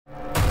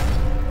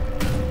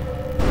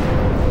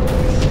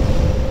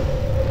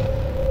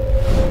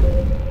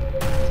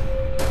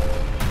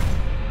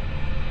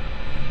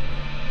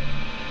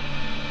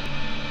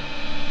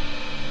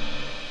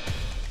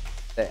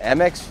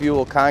MX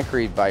Fuel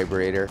concrete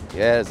vibrator, it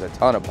has a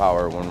ton of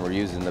power when we're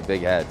using the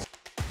big heads.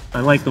 I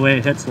like the way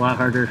it hits a lot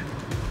harder.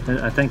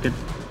 I think it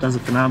does a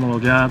phenomenal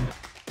job.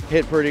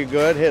 Hit pretty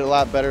good, hit a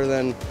lot better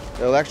than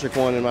the electric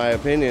one in my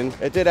opinion.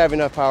 It did have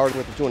enough power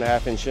with the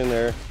 2.5 inch in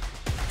there.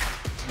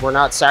 We're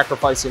not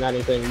sacrificing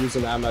anything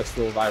using the MX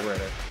Fuel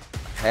vibrator.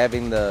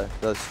 Having the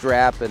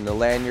strap and the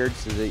lanyard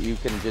so that you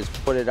can just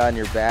put it on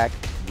your back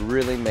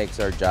really makes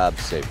our job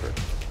safer.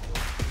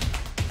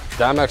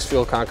 The MX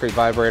Fuel concrete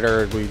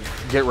vibrator, we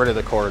get rid of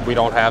the cord. We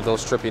don't have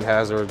those tripping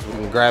hazards. We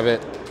can grab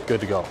it,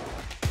 good to go.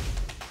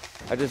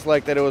 I just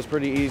like that it was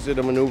pretty easy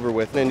to maneuver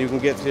with, and you can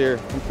get here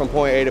from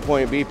point A to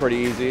point B pretty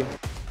easy.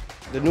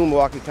 The new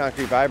Milwaukee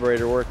concrete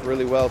vibrator worked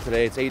really well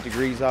today. It's 8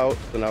 degrees out,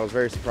 and I was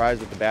very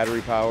surprised with the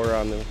battery power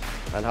on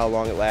how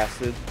long it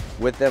lasted.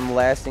 With them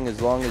lasting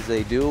as long as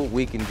they do,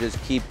 we can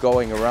just keep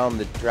going around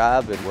the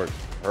job. It works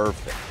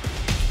perfect.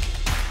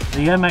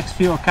 The MX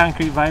Fuel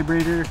concrete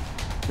vibrator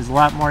is a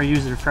lot more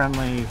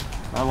user-friendly.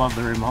 I love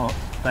the remote.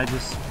 I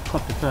just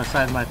clip it to the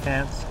side of my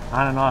pants,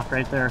 on and off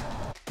right there.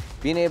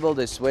 Being able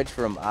to switch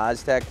from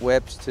Oztec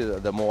whips to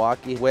the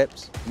Milwaukee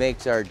whips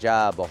makes our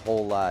job a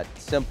whole lot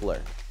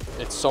simpler.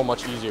 It's so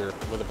much easier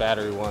with a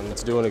battery one.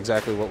 It's doing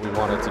exactly what we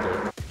want it to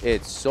do.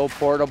 It's so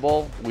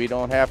portable, we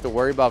don't have to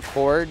worry about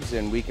cords,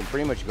 and we can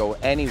pretty much go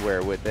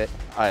anywhere with it.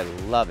 I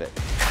love it.